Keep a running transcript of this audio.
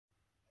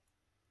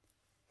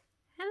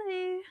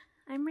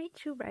I'm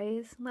Rachel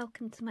Rose and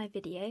welcome to my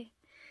video.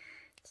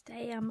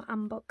 Today I'm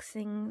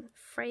unboxing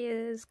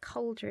Freya's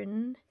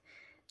Cauldron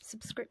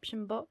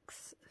subscription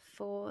box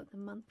for the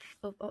month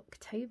of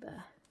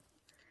October.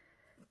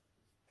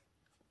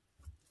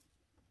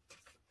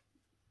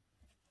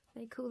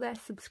 They call their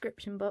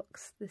subscription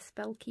box the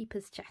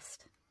Spellkeeper's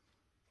Chest,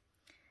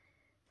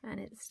 and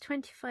it's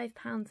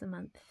 £25 a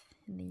month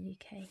in the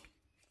UK.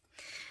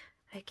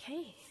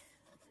 Okay,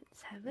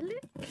 let's have a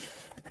look.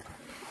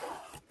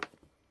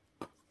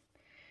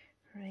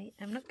 Right,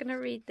 I'm not going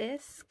to read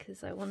this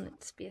because I want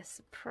it to be a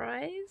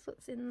surprise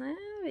what's in there,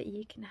 but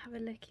you can have a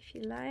look if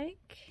you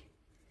like.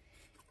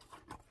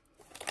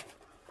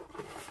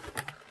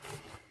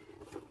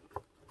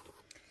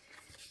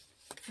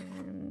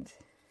 And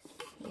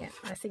yeah,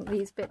 I think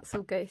these bits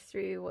will go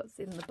through what's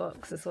in the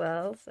box as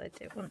well, so I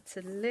don't want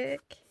to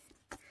look.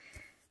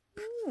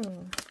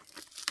 Ooh.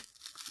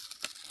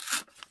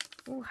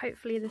 Ooh,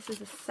 hopefully this is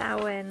a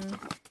Samhain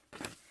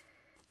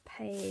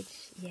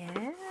page.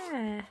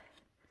 Yeah.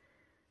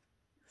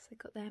 So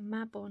got their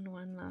Mabon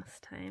one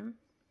last time.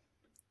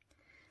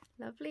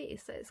 Lovely.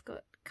 So it's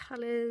got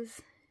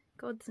colours,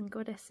 gods and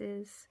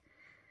goddesses,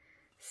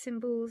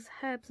 symbols,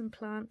 herbs and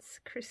plants,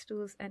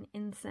 crystals and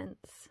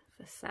incense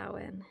for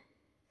Samhain.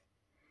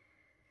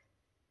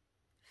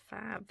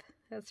 Fab.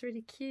 That's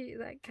really cute,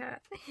 that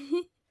cat.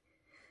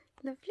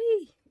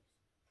 Lovely.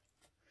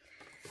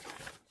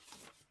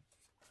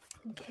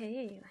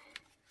 Okay.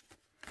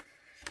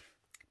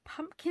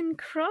 Pumpkin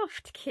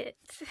craft kit.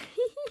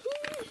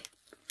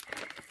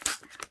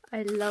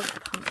 I love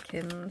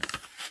pumpkins.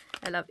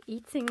 I love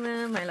eating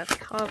them, I love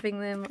carving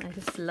them, I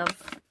just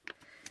love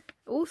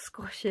all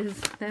squashes,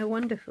 they're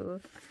wonderful.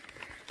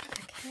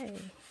 Okay.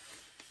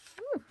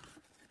 Ooh.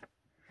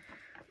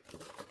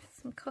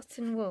 Some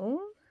cotton wool.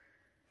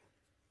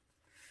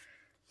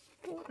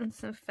 Ooh, and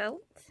some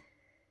felt.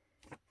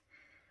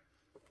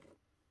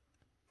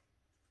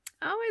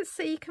 Oh,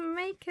 so you can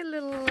make a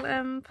little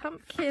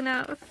pumpkin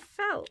out of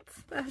felt.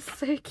 That's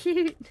so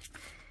cute.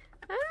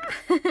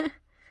 Ah.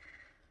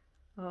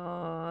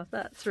 Oh,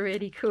 that's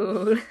really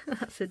cool.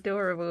 That's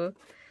adorable.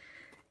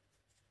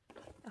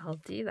 I'll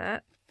do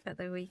that at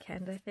the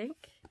weekend, I think.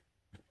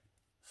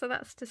 So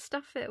that's to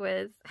stuff it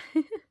with.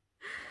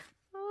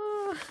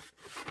 Oh,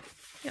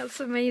 that's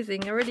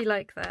amazing. I really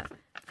like that.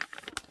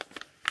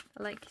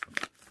 I like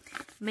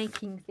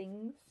making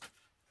things.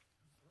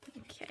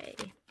 Okay.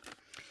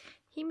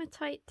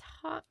 Hematite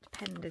heart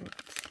pendant.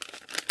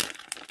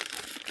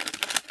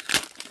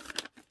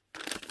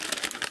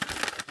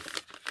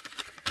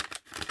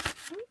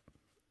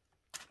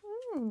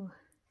 Ooh,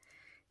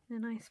 in a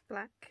nice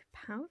black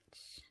pouch.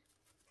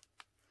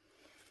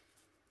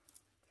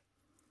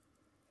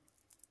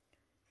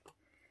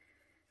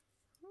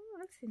 Oh,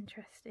 that's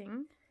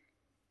interesting.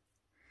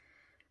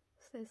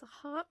 So there's a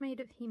heart made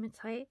of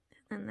hematite,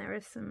 and there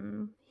are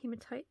some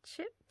hematite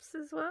chips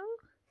as well.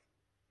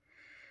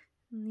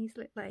 And these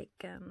look like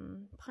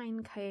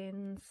pine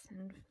cones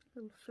and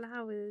little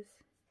flowers.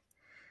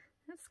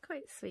 That's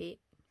quite sweet.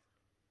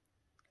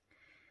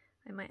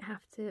 I might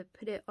have to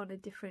put it on a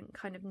different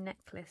kind of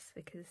necklace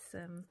because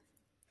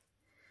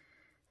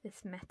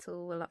this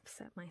metal will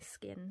upset my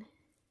skin.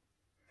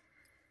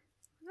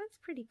 That's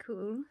pretty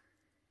cool.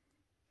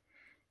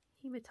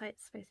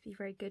 Hematite's supposed to be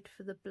very good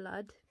for the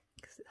blood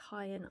because it's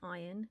high in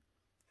iron,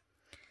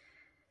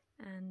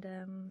 and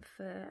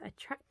for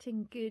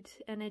attracting good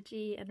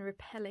energy and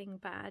repelling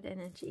bad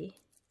energy.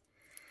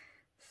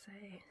 So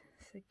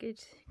it's a good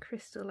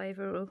crystal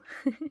overall.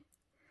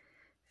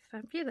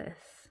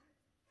 Fabulous.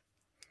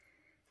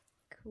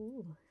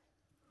 Cool.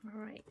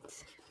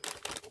 Alright.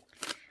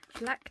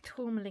 Black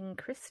tourmaline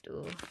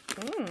crystal.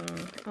 I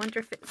wonder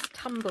if it's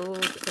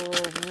tumbled or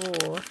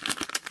raw.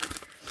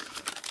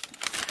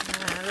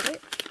 Have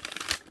it.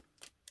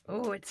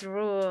 Oh, it's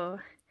raw.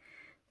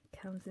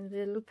 Comes in a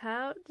little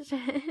pouch.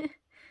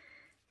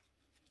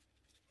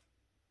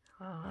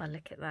 Oh,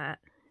 look at that.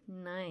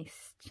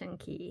 Nice,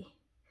 chunky.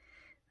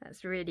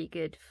 That's really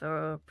good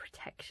for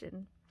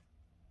protection.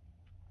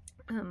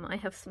 I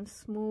have some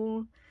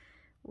small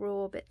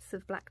raw bits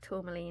of black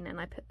tourmaline and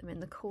I put them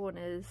in the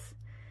corners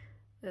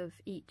of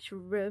each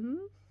room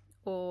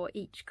or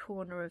each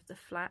corner of the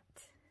flat,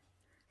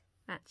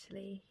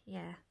 actually,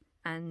 yeah,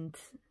 and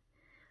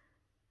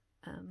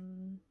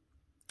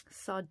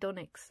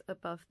sardonyx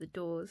above the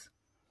doors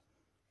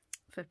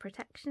for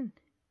protection.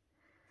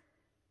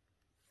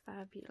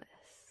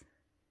 Fabulous.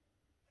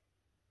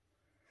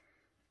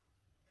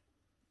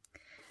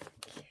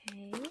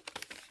 Okay,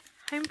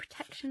 home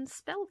protection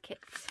spell kit.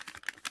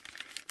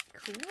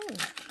 Cool.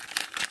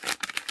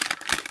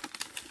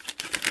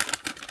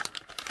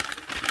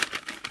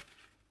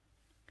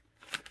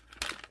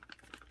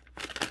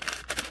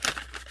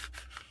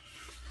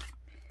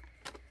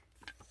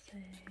 So,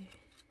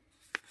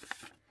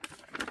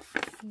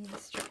 the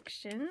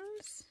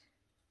instructions.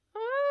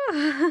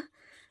 Oh,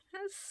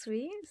 that's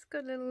sweet. It's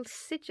got a little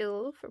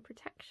sigil for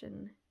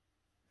protection.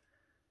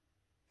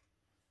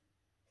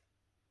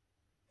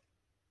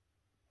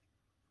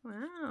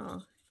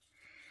 Wow.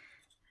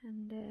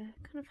 And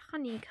kind of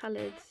honey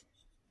coloured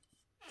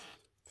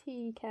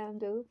tea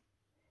candle.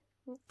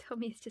 Oh,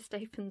 Tommy's just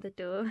opened the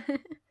door.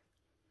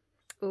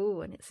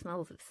 Oh, and it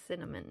smells of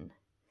cinnamon.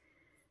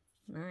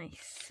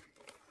 Nice.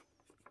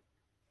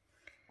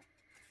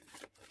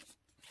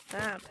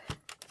 Fab.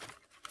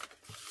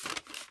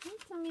 Hey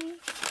Tommy.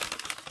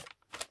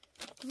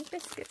 Your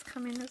biscuit's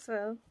coming as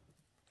well.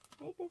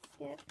 Hey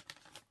biscuit.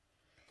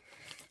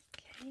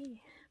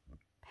 Okay.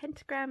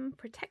 Pentagram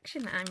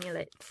protection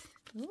amulet.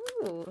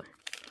 Ooh.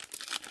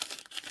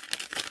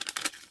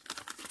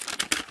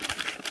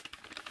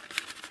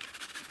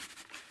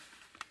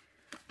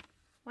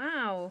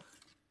 Wow.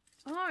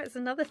 Oh, it's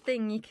another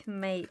thing you can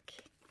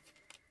make.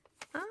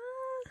 Ah.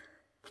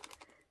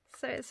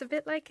 So it's a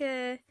bit like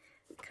a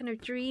kind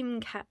of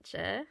dream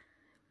catcher.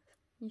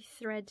 You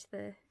thread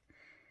the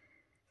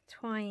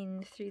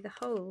twine through the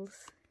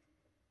holes.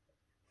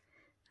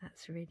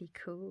 That's really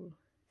cool.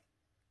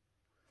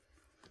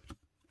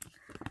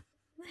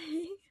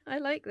 I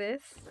like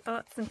this.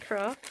 Arts and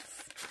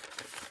crafts.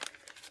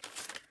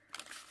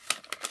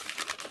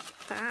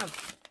 Fab.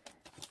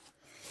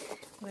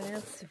 What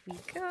else have we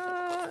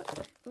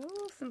got?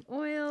 Oh, some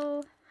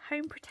oil.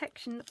 Home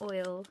protection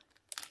oil.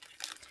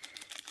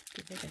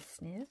 Give it a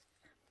sniff.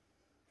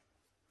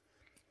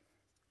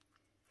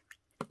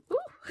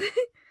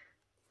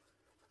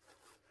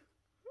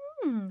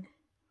 Ooh!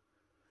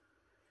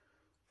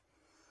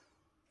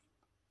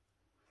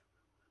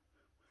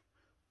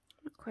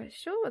 Not quite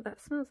sure what that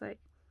smells like.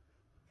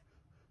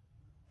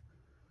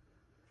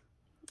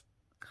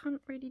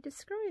 Can't really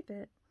describe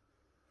it.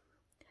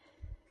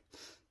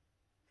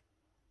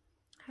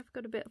 I've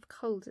got a bit of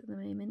cold at the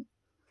moment.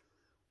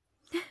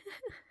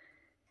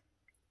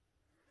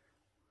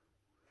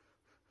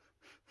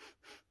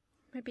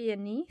 Maybe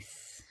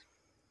anise.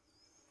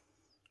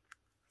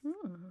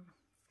 Looks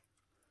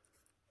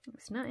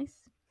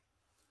nice.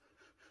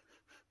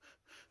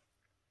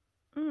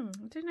 I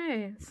don't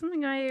know.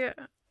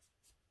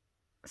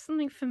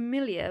 Something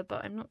familiar,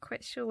 but I'm not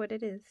quite sure what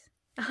it is.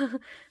 I'm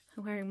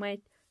wearing my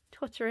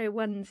Totoro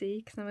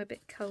onesie because I'm a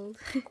bit cold.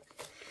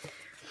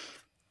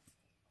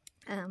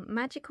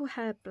 Magical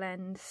herb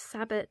blend,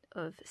 Sabbat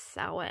of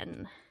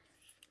Samhain.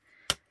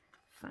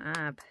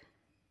 Fab.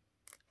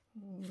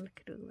 Oh,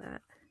 look at all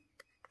that.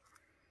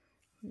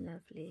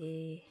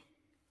 Lovely.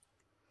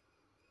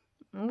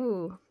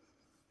 Ooh.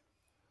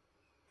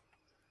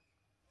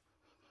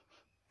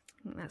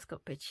 I think that's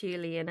got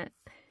patchouli in it.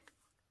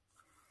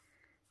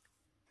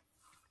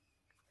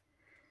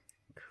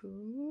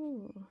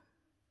 Cool.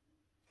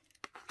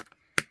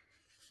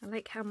 I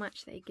like how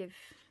much they give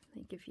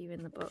you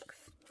in the box.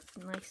 It's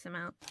a nice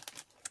amount.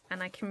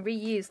 And I can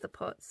reuse the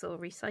pots or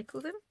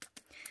recycle them.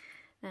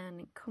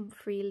 And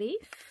comfrey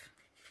leaf.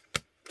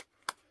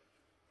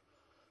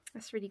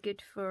 That's really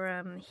good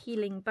for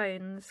healing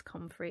bones,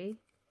 comfrey,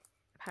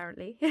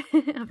 apparently.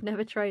 I've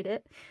never tried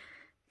it.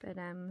 But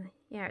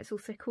yeah, it's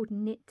also called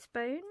knit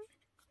bone.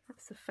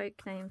 That's a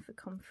folk name for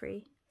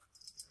comfrey.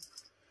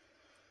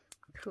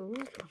 Cool.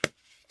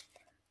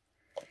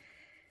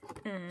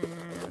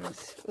 And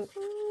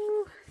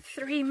ooh,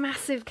 3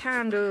 massive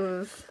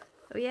candles.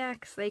 Oh yeah,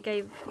 because they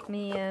gave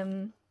me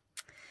the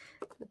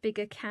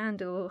bigger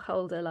candle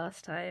holder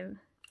last time.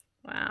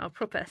 Wow,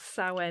 proper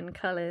Samhain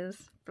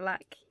colours.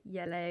 Black,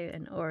 yellow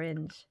and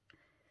orange.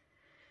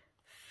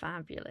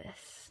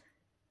 Fabulous.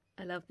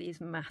 I love these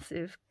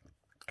massive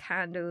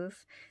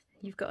candles.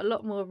 You've got a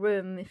lot more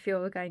room if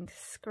you're going to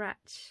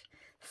scratch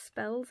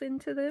spells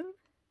into them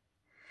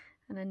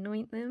and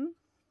anoint them.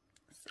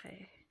 So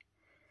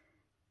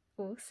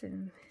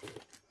awesome.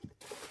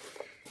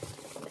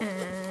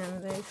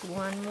 And there's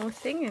one more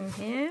thing in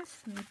here,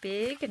 some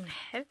big and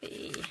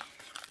heavy.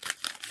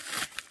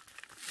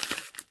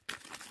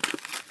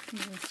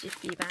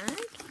 Jiffy bag.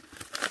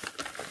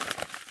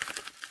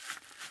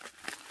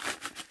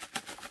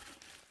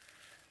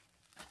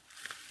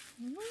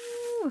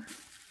 Ooh.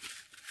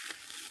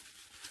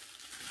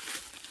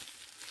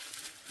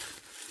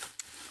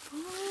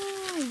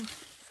 Oh,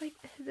 it's like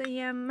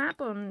the map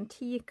on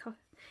tea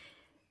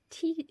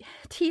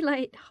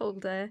light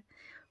holder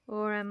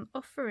or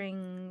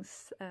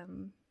offerings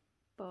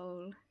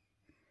bowl.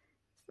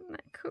 Isn't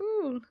that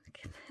cool?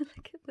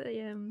 Look at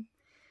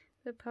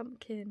the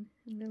pumpkin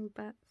and little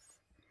bats.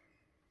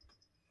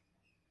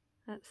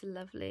 That's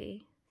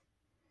lovely.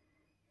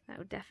 That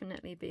will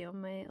definitely be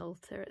on my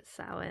altar at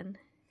Samhain.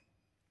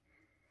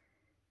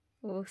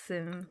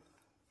 Awesome.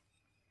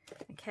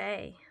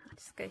 Okay, I'll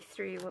just go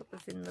through what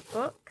was in the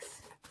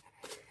box.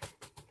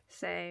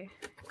 So,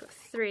 I've got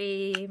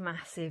 3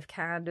 massive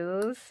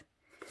candles.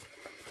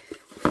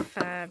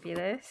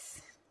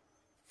 Fabulous.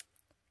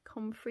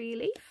 Comfrey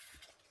leaf.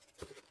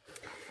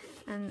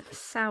 And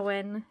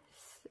Samhain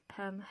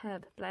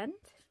herb blend.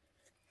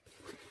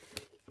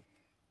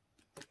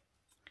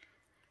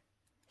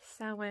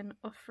 Samhain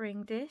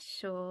offering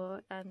dish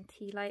or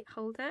tea light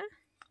holder.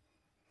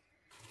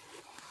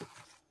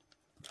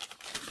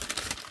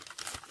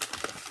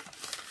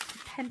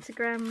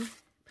 Pentagram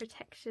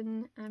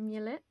protection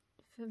amulet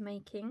for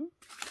making.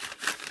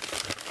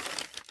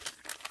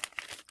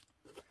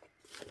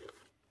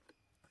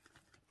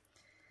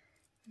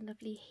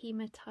 lovely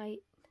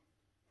hematite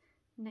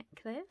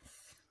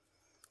necklace.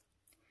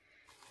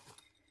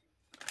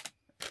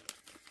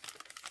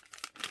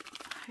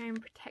 Home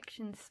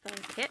protection spell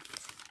kit.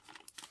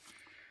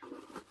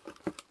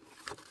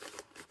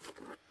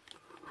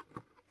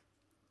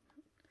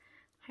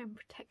 Home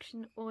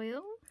protection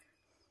oil.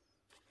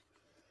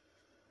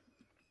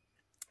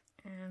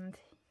 And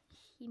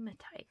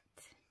hematite.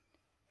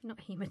 Not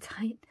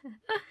hematite.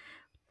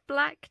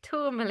 Black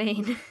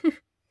tourmaline.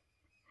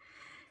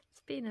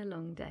 It's been a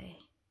long day.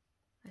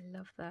 I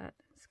love that.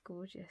 It's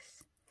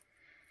gorgeous.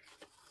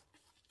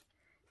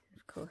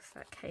 Of course,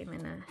 that came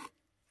in a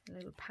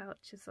little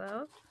pouch as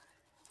well.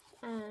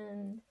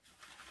 And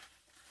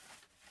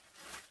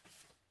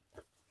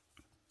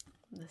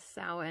the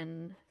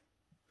Samhain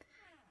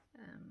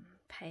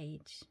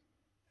page.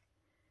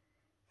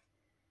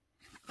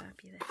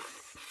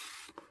 Fabulous.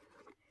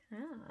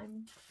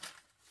 I'm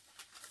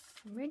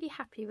really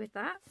happy with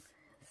that.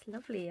 It's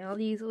lovely. I'll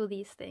use all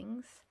these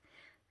things.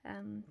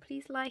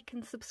 Please like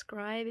and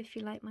subscribe if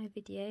you like my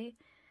video.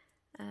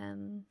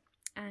 And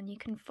you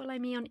can follow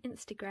me on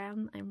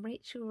Instagram. I'm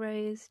Rachel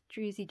Rose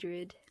Druzy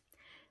Druid.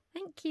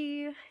 Thank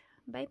you.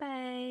 Bye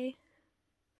bye.